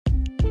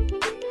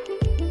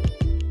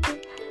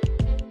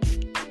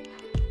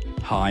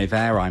Hi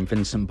there, I'm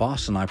Vincent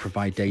Boss and I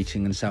provide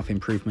dating and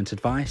self-improvement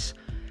advice.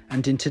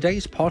 And in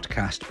today's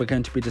podcast, we're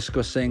going to be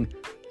discussing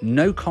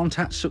no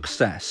contact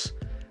success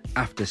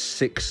after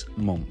 6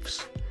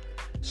 months.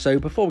 So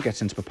before we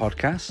get into the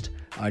podcast,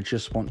 I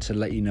just want to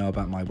let you know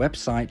about my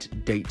website,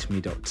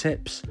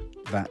 dateme.tips.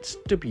 That's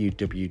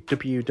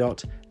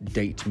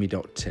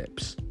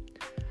www.dateme.tips.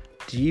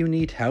 Do you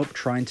need help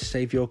trying to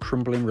save your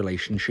crumbling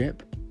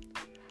relationship?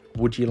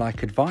 Would you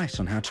like advice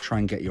on how to try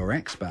and get your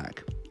ex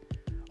back?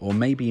 Or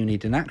maybe you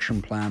need an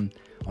action plan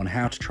on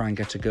how to try and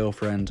get a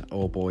girlfriend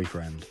or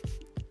boyfriend.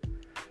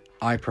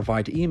 I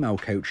provide email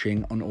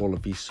coaching on all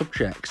of these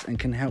subjects and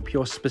can help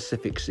your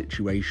specific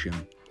situation.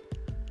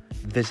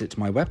 Visit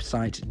my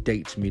website,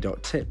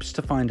 dateme.tips,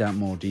 to find out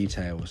more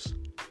details.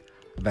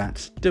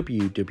 That's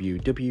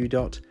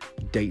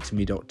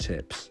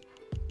www.dateme.tips.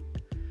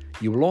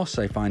 You will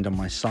also find on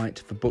my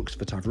site the books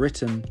that I've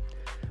written,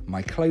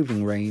 my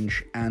clothing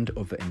range, and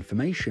other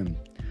information.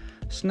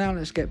 So now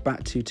let's get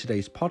back to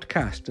today's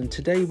podcast, and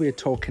today we're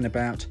talking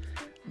about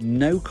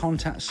no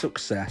contact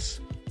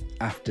success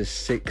after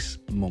 6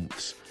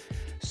 months.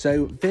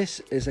 So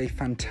this is a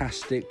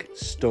fantastic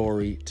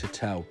story to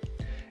tell.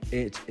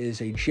 It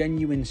is a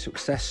genuine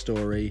success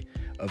story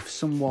of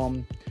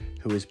someone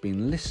who has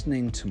been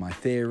listening to my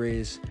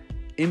theories,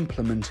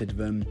 implemented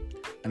them,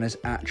 and has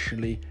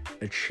actually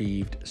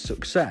achieved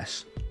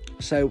success.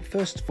 So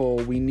first of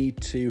all, we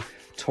need to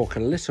talk a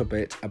little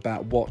bit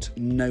about what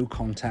no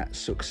contact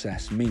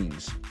success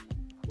means.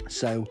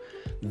 So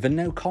the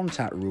no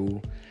contact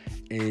rule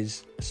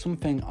is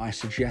something I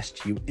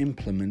suggest you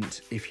implement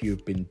if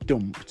you've been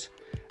dumped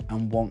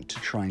and want to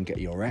try and get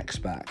your ex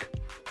back.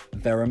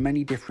 There are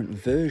many different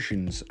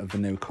versions of the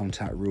no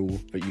contact rule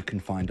that you can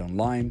find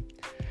online,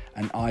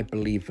 and I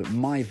believe that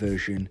my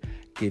version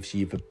gives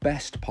you the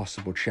best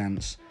possible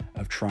chance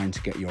of trying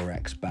to get your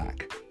ex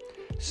back.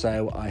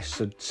 So I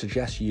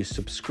suggest you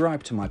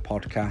subscribe to my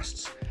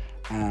podcasts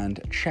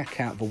and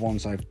check out the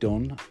ones I've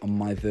done on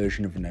my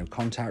version of the no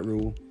contact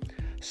rule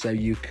so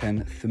you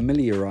can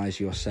familiarise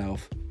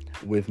yourself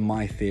with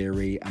my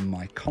theory and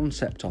my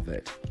concept of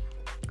it.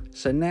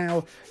 So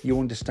now you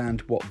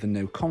understand what the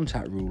no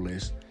contact rule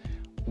is,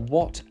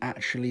 what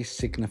actually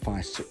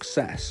signifies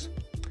success.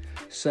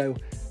 So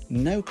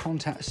no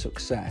contact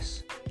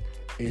success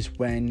is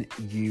when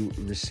you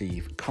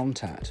receive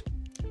contact.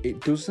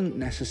 It doesn't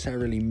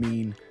necessarily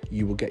mean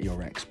you will get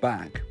your ex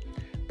back,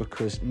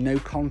 because no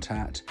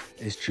contact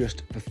is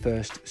just the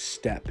first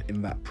step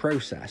in that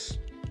process.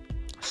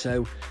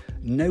 So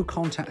no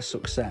contact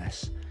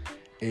success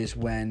is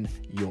when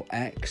your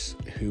ex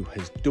who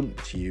has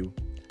dumped you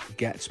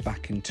gets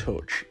back in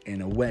touch in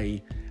a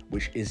way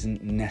which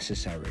isn't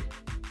necessary.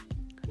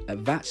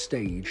 At that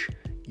stage,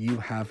 you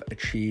have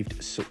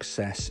achieved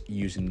success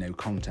using no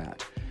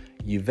contact.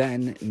 You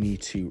then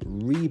need to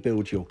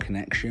rebuild your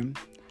connection.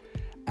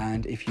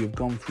 And if you've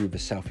gone through the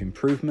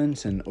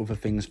self-improvement and other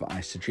things that I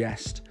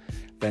suggest,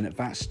 then at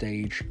that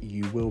stage,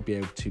 you will be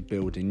able to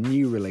build a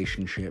new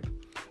relationship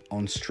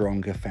on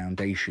stronger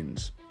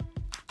foundations.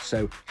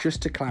 So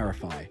just to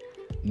clarify,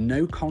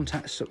 no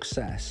contact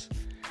success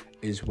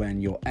is when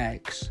your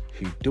ex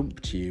who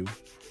dumped you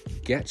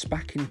gets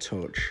back in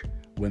touch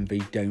when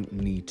they don't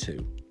need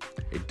to.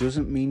 It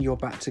doesn't mean you're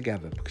back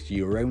together, because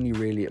you're only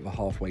really at the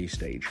halfway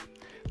stage,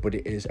 but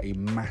it is a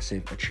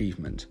massive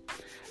achievement.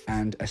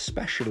 And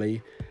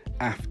especially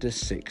after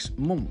 6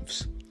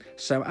 months.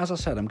 So as I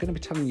said, I'm going to be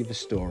telling you the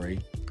story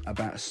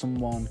about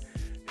someone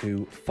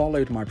who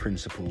followed my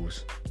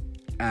principles,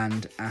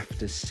 and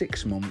after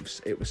 6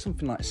 months, it was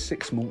something like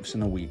 6 months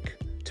and a week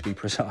to be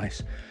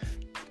precise,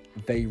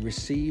 they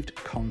received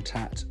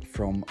contact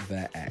from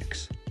their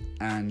ex.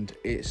 And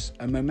it's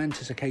a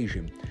momentous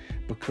occasion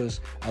because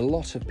a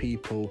lot of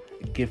people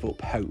give up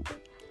hope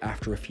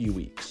after a few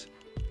weeks,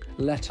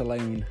 let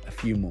alone a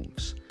few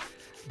months.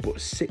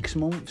 But 6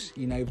 months,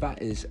 that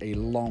is a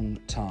long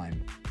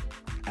time.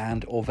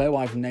 And although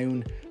I've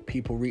known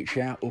people reach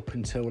out up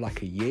until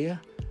like a year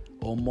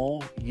or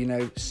more,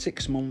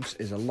 6 months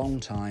is a long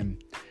time,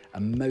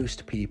 and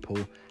most people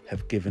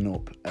have given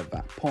up at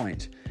that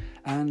point.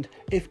 And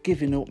if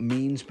giving up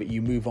means that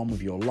you move on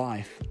with your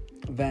life,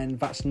 then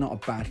that's not a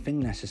bad thing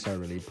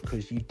necessarily,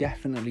 because you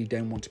definitely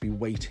don't want to be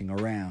waiting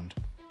around,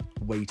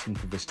 waiting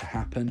for this to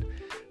happen,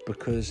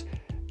 because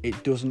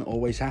it doesn't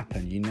always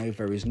happen.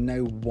 There is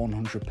no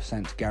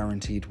 100%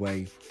 guaranteed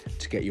way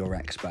to get your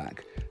ex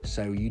back.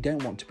 So you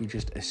don't want to be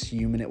just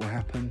assuming it will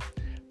happen,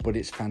 but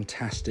it's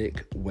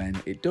fantastic when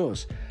it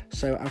does.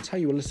 So I'll tell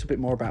you a little bit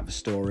more about the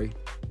story.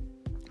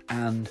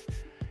 And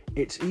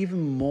it's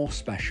even more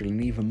special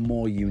and even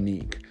more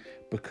unique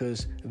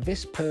because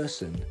this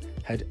person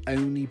had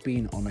only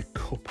been on a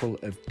couple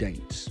of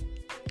dates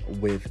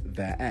with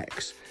their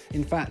ex.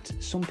 In fact,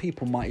 some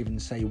people might even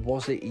say,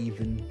 was it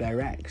even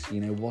their ex?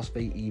 Was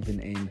they even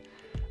in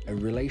a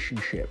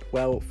relationship?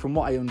 Well, from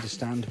what I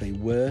understand, they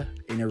were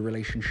in a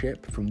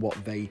relationship from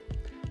what they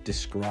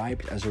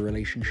described as a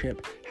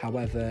relationship.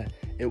 However,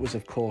 it was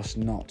of course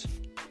not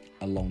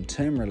a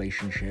long-term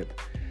relationship.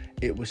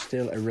 It was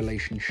still a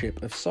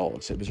relationship of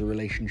sorts. It was a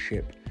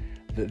relationship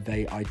that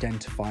they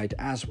identified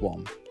as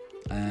one.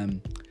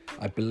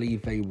 I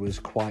believe they was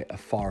quite a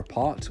far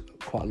apart,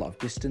 quite a lot of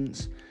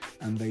distance,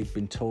 and they'd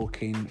been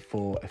talking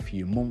for a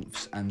few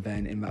months, and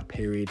then in that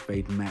period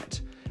they'd met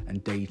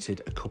and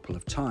dated a couple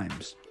of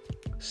times.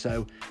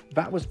 So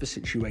that was the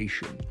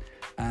situation.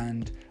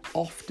 And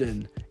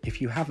often,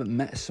 if you haven't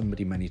met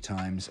somebody many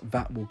times,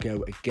 that will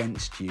go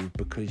against you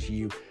because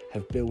you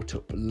have built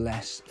up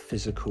less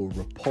physical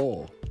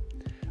rapport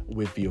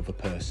with the other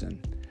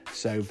person.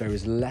 So there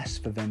is less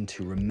for them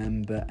to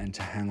remember and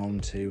to hang on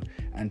to,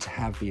 and to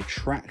have the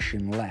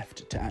attraction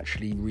left to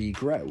actually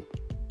regrow.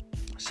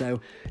 So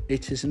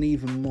it is an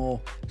even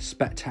more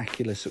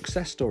spectacular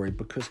success story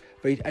because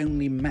they'd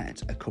only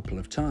met a couple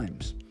of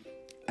times.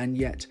 And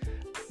yet,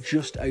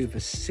 just over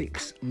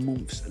 6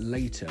 months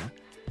later,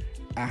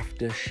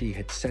 after she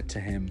had said to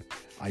him,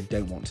 "I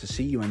don't want to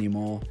see you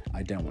anymore,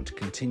 I don't want to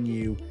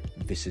continue,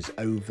 this is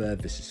over,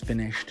 this is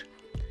finished,"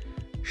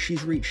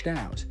 she's reached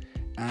out.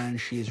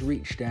 And she has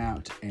reached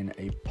out in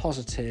a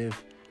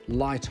positive,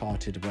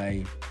 light-hearted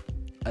way,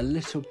 a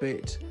little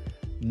bit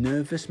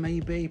nervous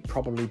maybe,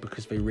 probably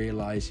because they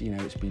realise,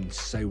 it's been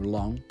so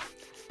long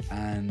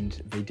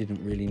and they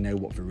didn't really know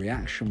what the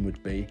reaction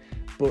would be,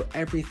 but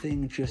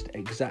everything just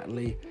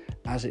exactly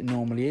as it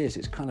normally is.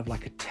 It's kind of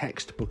like a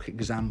textbook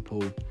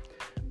example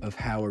of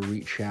how a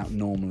reach out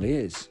normally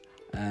is.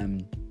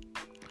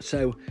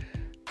 So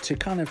to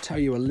kind of tell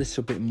you a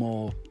little bit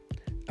more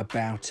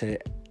about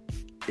it,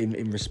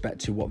 in respect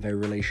to what their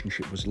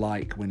relationship was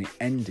like when it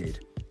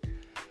ended,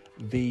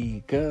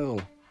 the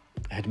girl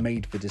had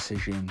made the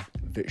decision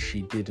that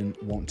she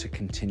didn't want to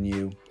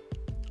continue.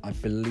 I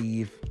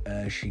believe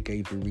she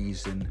gave the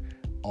reason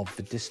of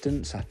the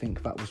distance. I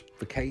think that was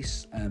the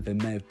case. There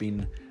may have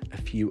been a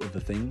few other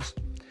things.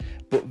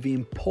 But the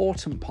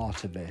important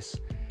part of this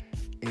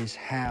is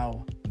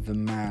how the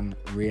man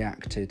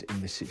reacted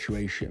in this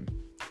situation.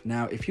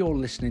 Now, if you're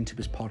listening to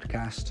this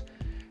podcast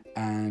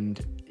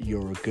and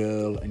you're a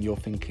girl and you're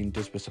thinking,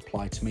 does this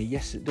apply to me?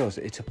 Yes, it does.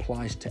 It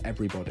applies to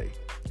everybody,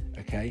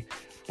 okay?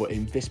 But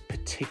in this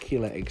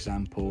particular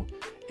example,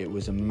 it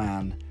was a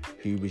man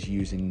who was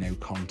using no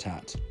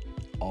contact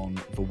on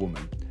the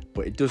woman.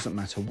 But it doesn't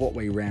matter what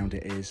way round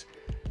it is,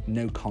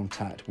 no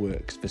contact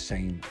works the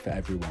same for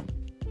everyone.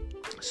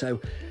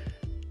 So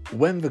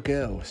when the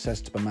girl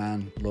says to the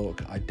man,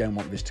 "Look, I don't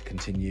want this to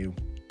continue,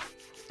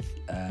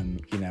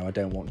 I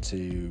don't want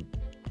to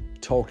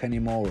talk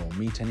anymore or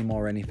meet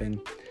anymore or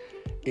anything,"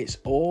 it's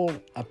all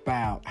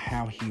about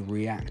how he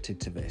reacted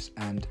to this,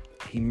 and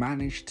he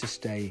managed to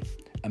stay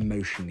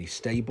emotionally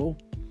stable.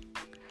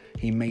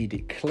 He made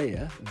it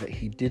clear that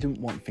he didn't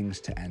want things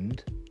to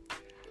end,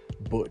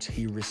 but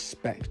he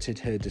respected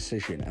her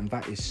decision, and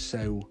that is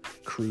so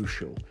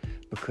crucial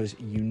because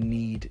you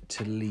need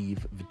to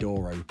leave the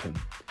door open.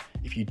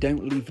 If you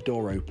don't leave the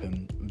door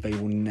open, they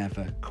will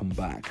never come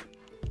back.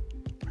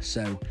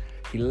 So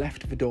he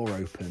left the door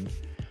open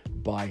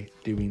by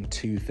doing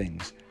two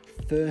things.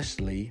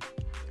 Firstly,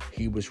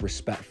 he was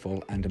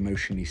respectful and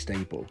emotionally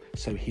stable,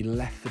 so he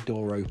left the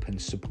door open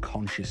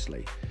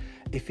subconsciously.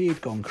 If he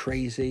had gone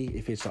crazy,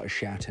 if he'd started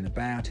shouting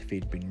about, if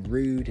he'd been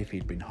rude, if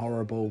he'd been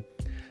horrible,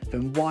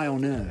 then why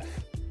on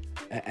earth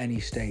at any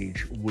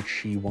stage would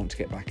she want to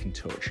get back in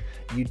touch?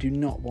 You do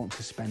not want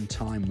to spend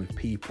time with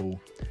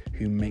people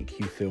who make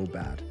you feel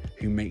bad,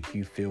 who make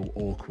you feel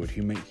awkward,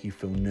 who make you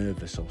feel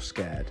nervous or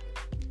scared.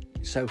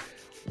 So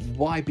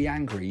why be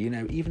angry?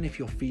 Even if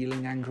you're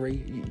feeling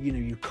angry,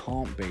 you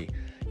can't be.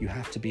 You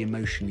have to be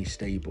emotionally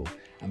stable.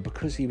 And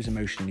because he was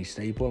emotionally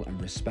stable and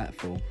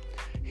respectful,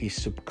 he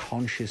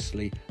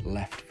subconsciously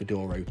left the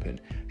door open.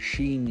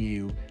 She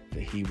knew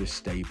that he was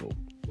stable.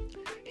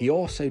 He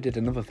also did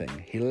another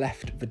thing. He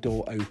left the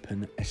door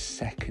open a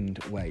second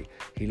way.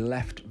 He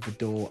left the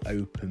door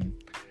open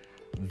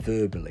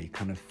verbally,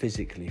 kind of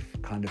physically,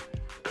 kind of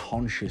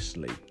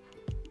consciously.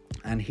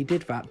 And he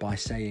did that by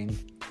saying,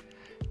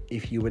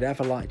 "If you would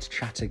ever like to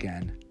chat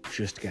again,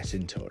 just get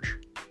in touch."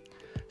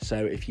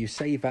 So if you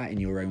say that in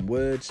your own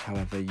words,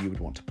 however you would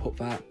want to put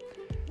that,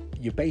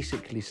 you're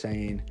basically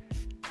saying,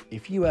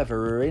 if you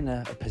ever are in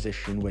a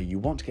position where you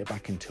want to get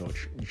back in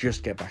touch,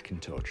 just get back in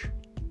touch.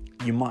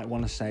 You might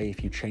want to say,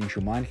 if you change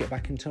your mind, get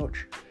back in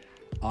touch.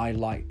 I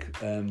like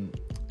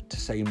to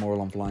say more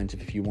along the lines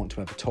of if you want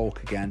to ever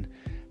talk again,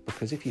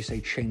 because if you say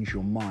change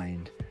your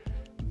mind,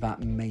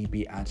 that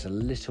maybe adds a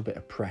little bit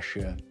of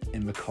pressure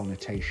in the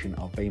connotation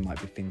of they might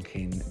be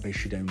thinking they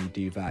should only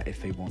do that if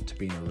they want to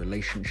be in a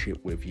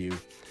relationship with you,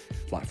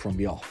 like from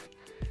the off.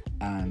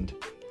 And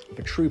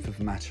the truth of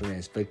the matter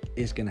is there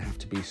is going to have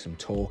to be some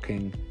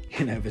talking,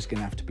 there's going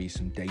to have to be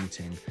some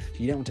dating. So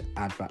you don't want to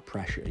add that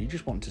pressure. You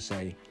just want to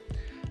say,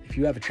 if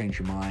you ever change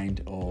your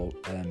mind, or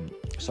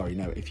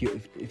if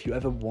you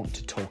ever want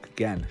to talk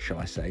again, shall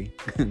I say?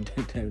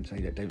 Don't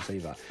say that. Don't say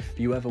that. If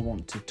you ever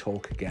want to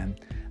talk again,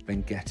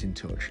 then get in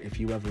touch. If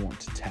you ever want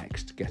to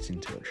text, get in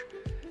touch.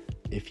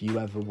 If you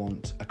ever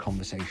want a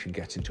conversation,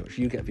 get in touch.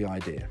 You get the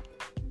idea.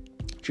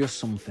 Just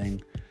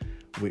something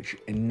which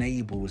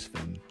enables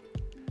them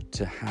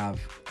to have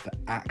the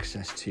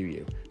access to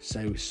you.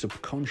 So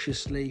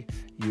subconsciously,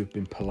 you've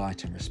been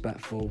polite and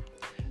respectful,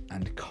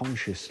 and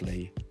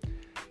consciously,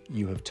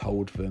 you have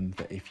told them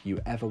that if you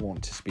ever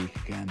want to speak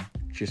again,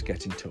 just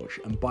get in touch.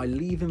 And by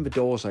leaving the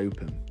doors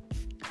open,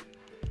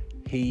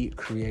 he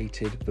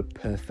created the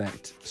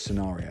perfect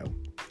scenario.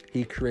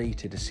 He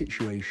created a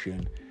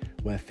situation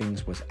where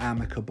things was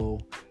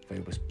amicable,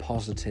 it was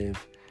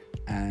positive,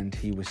 and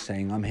he was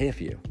saying, I'm here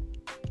for you.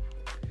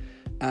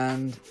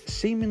 And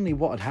seemingly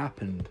what had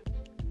happened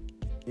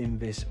in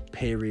this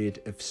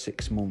period of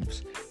 6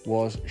 months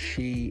was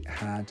she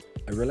had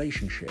a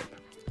relationship,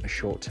 a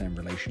short-term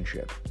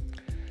relationship.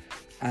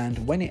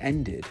 And when it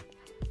ended,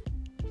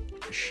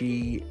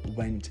 she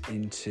went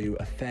into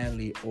a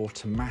fairly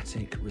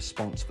automatic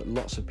response that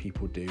lots of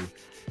people do,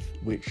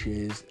 which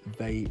is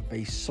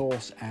they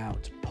source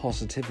out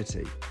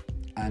positivity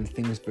and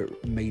things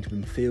that made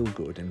them feel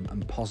good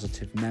and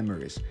positive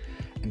memories.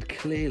 And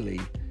clearly,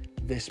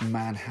 this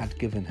man had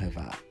given her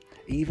that.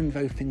 Even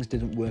though things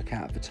didn't work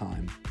out at the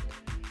time,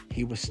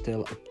 he was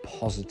still a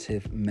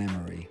positive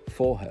memory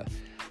for her.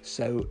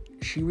 So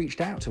she reached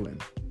out to him.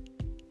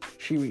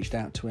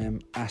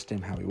 Asked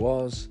him how he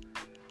was,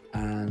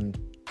 and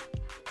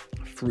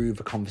through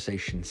the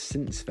conversation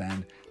since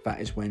then, that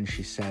is when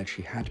she said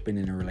she had been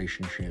in a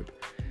relationship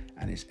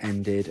and it's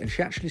ended. And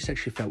she actually said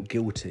she felt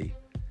guilty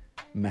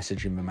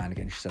messaging the man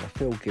again. She said, I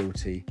feel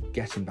guilty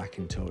getting back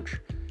in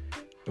touch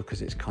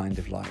because it's kind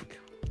of like,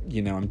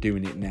 I'm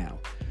doing it now.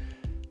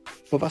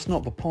 But that's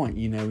not the point,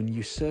 and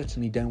you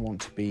certainly don't want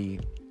to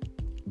be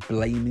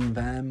blaming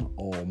them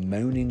or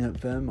moaning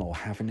at them or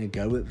having a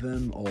go at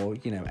them or,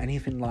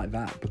 anything like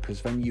that,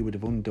 because then you would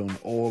have undone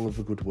all of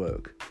the good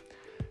work.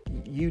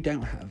 You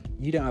don't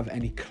have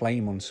any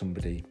claim on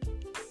somebody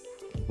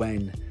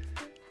when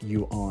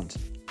you aren't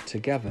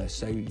together.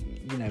 So,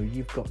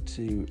 you've got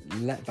to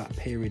let that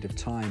period of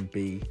time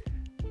be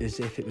as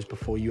if it was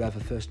before you ever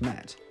first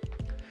met.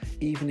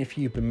 Even if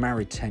you've been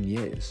married 10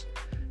 years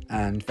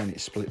and then it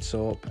splits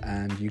up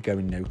and you go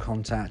in no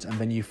contact, and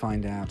then you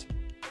find out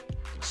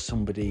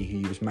somebody who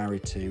you was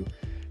married to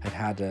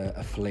had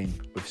a fling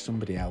with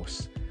somebody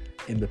else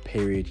in the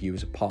period you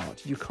was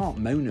apart. You can't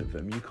moan at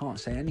them, you can't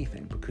say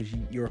anything, because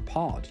you're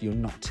apart, you're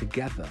not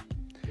together.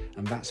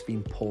 And that's the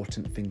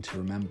important thing to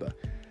remember.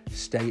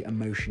 Stay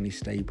emotionally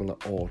stable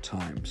at all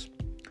times.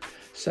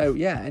 So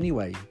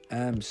anyway,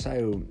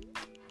 so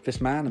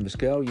this man and this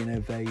girl,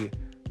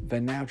 they're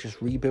now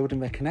just rebuilding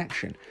their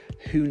connection.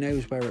 Who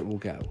knows where it will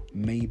go?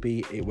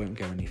 Maybe it won't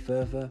go any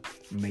further.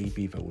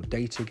 Maybe they will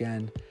date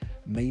again.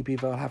 Maybe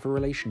they'll have a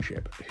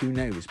relationship. Who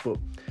knows? But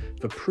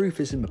the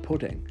proof is in the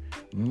pudding.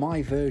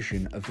 My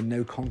version of the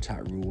no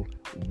contact rule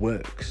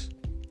works.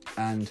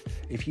 And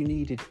if you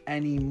needed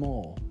any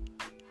more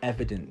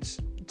evidence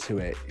to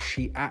it,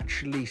 she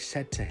actually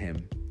said to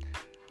him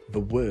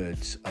the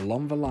words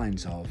along the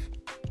lines of,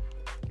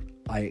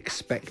 I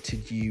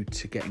expected you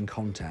to get in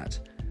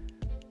contact,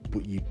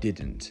 but you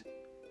didn't.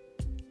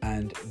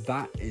 And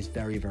that is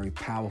very, very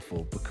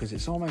powerful, because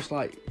it's almost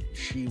like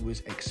she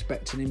was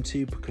expecting him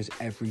to, because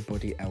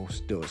everybody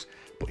else does,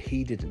 but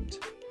he didn't.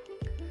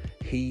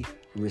 He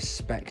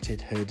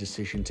respected her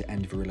decision to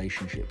end the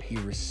relationship. He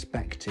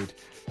respected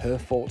her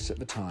thoughts at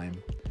the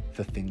time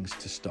for things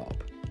to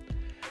stop.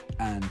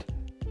 And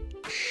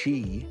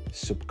she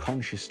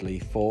subconsciously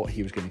thought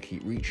he was going to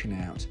keep reaching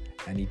out,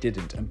 and he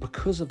didn't. And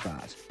because of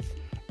that,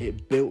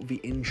 it built the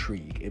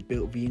intrigue, it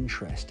built the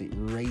interest, it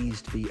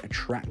raised the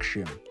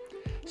attraction,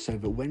 so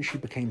that when she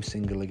became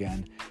single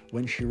again,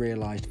 when she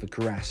realised the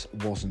grass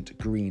wasn't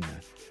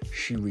greener,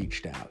 she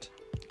reached out.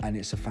 And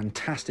it's a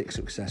fantastic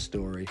success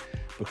story,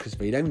 because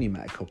they'd only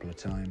met a couple of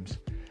times.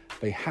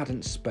 They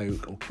hadn't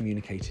spoke or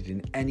communicated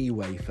in any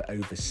way for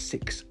over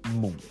 6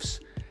 months,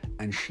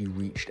 and she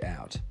reached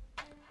out.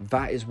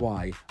 That is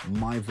why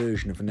my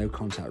version of a no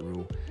contact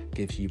rule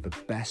gives you the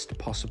best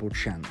possible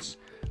chance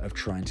of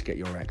trying to get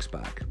your ex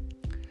back.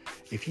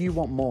 If you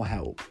want more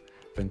help,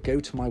 then go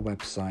to my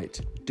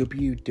website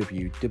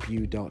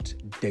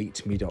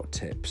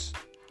www.dateme.tips.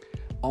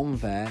 On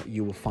there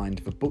you will find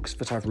the books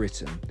that I've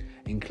written,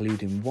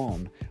 including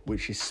one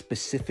which is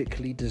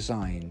specifically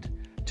designed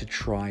to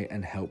try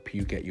and help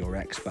you get your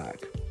ex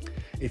back.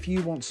 If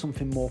you want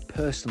something more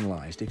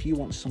personalised, if you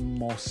want some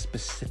more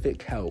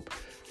specific help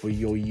for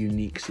your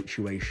unique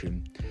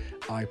situation,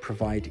 I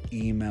provide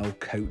email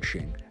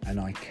coaching, and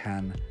I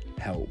can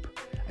help.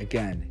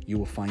 Again, you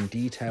will find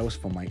details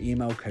for my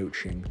email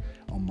coaching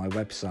on my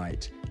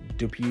website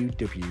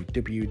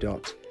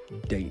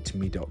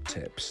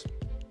www.dateme.tips.